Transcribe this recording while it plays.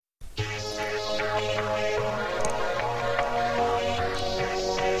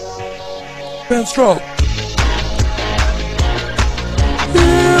Pants drop.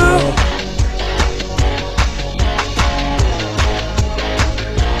 Yeah.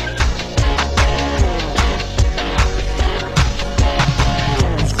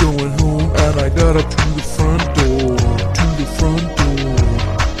 I was going home and I got up to the front door.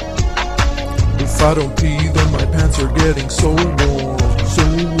 If I don't pee, then my pants are getting so warm.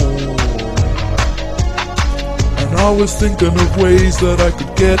 And I was thinking of ways that I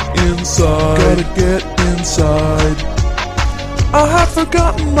could get inside. Gotta get inside. I had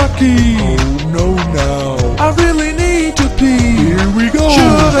forgotten my key. Oh no now. I really need to pee. Here we go.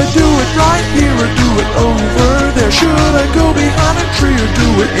 Should I do it right here or do it over there? Should I go behind a tree or do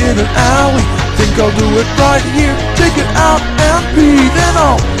it in an alley? Think I'll do it right here. Take it out and pee. Then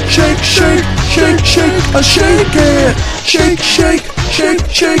I'll shake, shake, shake, shake, shake it. Shake, shake, shake,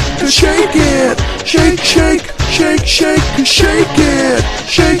 shake, shake it. Shake, shake, shake, shake, shake it.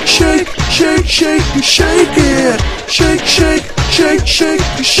 Shake, shake, shake, shake, shake it. Shake, shake, shake, shake,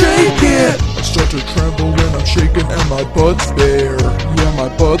 shake it. I start to tremble when I'm shaking and my butt's bare. Yeah, my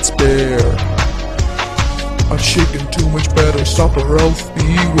butt's bare. I've shaken too much, better stop or else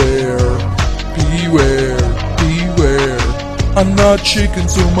beware. Beware, beware. I'm not shaking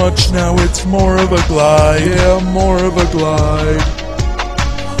so much now, it's more of a glide. Yeah, more of a glide.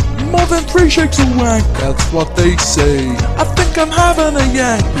 More than 3 shakes a wank, that's what they say. I think I'm having a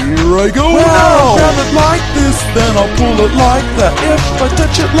yank. Here I go now. I'll grab it like this, then I'll pull it like that. If I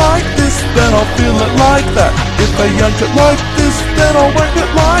touch it like this, then I'll feel it like that. If I yank it like this, then I'll wank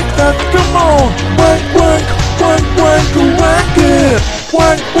it like that. Come on, wank, wank, wank, wank, wank it.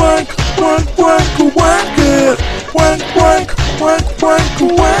 Wank, wank, wank, wank, wank it. Wank, wank, wank, wank,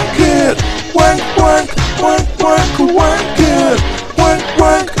 wank it. Wank, wank, wank, wank, wank it. Wank,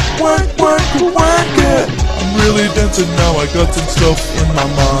 wank, wank, wank, wank it. I'm really dancing now, I got some stuff in my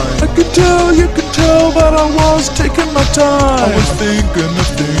mind. I could tell, you could tell that I was taking my time. I was thinking of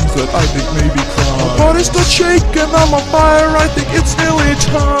things that I think may be crime. My body's still shaking, I'm on fire, I think it's nearly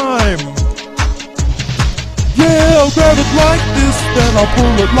time. Yeah, I'll grab it like this, then I'll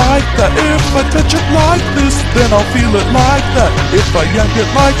pull it like that. If I touch it like this, then I'll feel it like that. If I yank it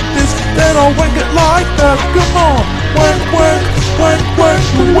like this, then I'll wank it like that. Come on, wank, wank, wank, wank,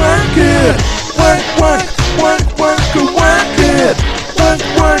 wank it.